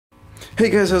Hey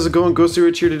guys, how's it going? Ghosty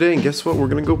Rich here today, and guess what? We're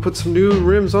gonna go put some new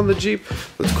rims on the Jeep.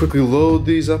 Let's quickly load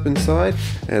these up inside,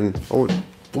 and we'll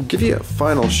give you a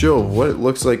final show of what it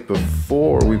looks like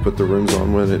before we put the rims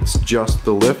on when it's just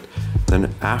the lift,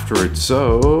 then afterwards.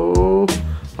 So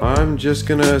I'm just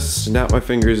gonna snap my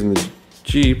fingers and the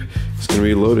Jeep is gonna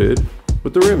be loaded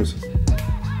with the rims.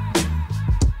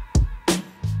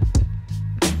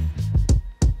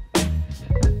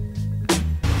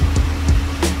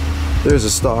 There's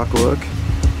a stock look.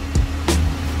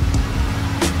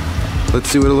 Let's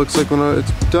see what it looks like when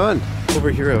it's done.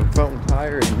 Over here at Fountain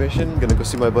Tire in Mission, gonna go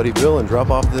see my buddy Bill and drop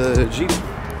off the Jeep.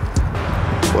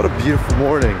 What a beautiful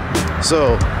morning.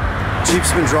 So,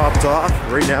 Jeep's been dropped off.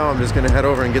 Right now I'm just gonna head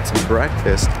over and get some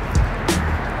breakfast.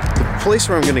 The place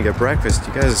where I'm gonna get breakfast,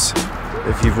 you guys,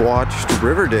 if you've watched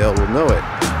Riverdale, will know it.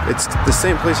 It's the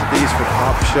same place that they use for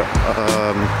Pop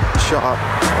Shop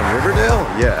on Riverdale?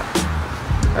 Yeah.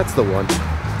 That's the one.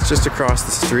 It's just across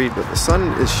the street, but the sun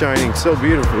is shining so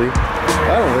beautifully,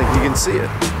 I don't think you can see it.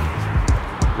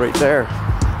 Right there.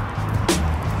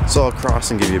 So I'll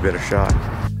cross and give you a better shot.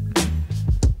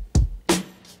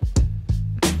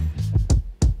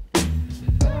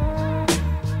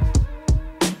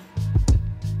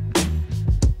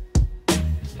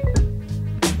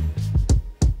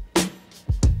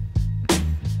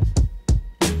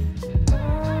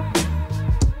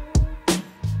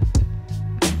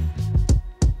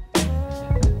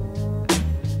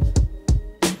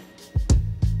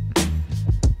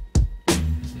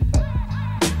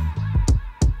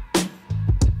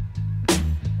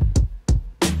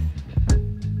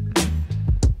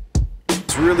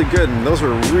 Really good, and those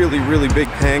were really big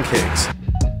pancakes.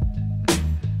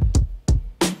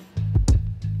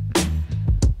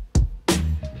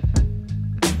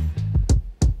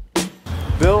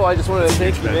 Bill, I just wanted to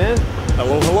thank you, man.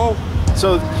 Hello.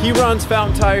 So he runs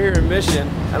Fountain Tire here in Mission,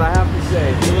 and I have to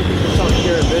say, if you're looking for something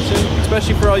here in Mission,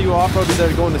 especially for all you off-roaders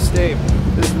that are going to Stave,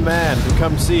 this is the man to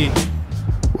come see.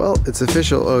 Well, it's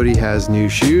official, Odie has new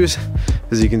shoes.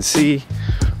 As you can see,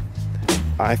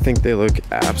 I think they look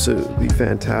absolutely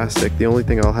fantastic. The only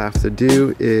thing I'll have to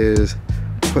do is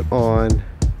put on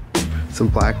some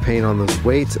black paint on those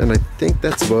weights, and I think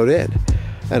that's about it.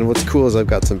 And what's cool is I've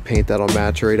got some paint that'll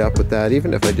match right up with that.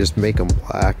 Even if I just make them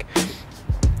black,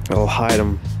 I'll hide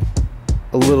them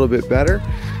a little bit better.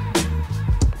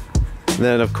 And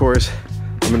then of course,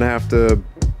 I'm gonna have to,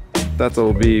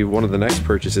 that'll be one of the next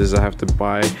purchases. I have to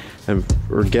buy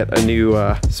or get a new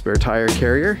spare tire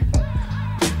carrier.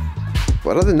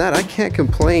 But other than that, I can't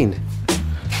complain.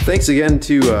 Thanks again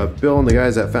to Bill and the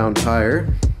guys at Fountain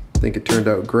Tire. I think it turned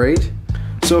out great.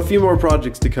 So a few more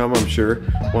projects to come, I'm sure.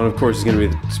 One, of course, is gonna be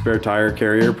the spare tire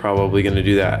carrier. Probably gonna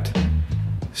do that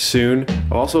soon.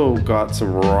 I've also got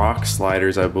some rock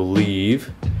sliders, I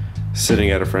believe, sitting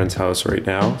at a friend's house right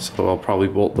now. So I'll probably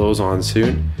bolt those on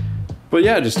soon. But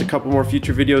yeah, just a couple more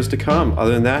future videos to come.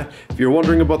 Other than that, if you're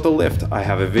wondering about the lift, I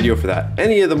have a video for that.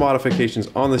 Any of the modifications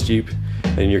on this Jeep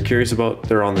and you're curious about,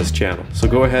 they're on this channel. So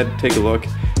go ahead, take a look.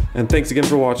 And thanks again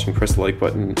for watching. Press the like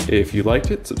button if you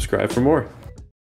liked it, subscribe for more.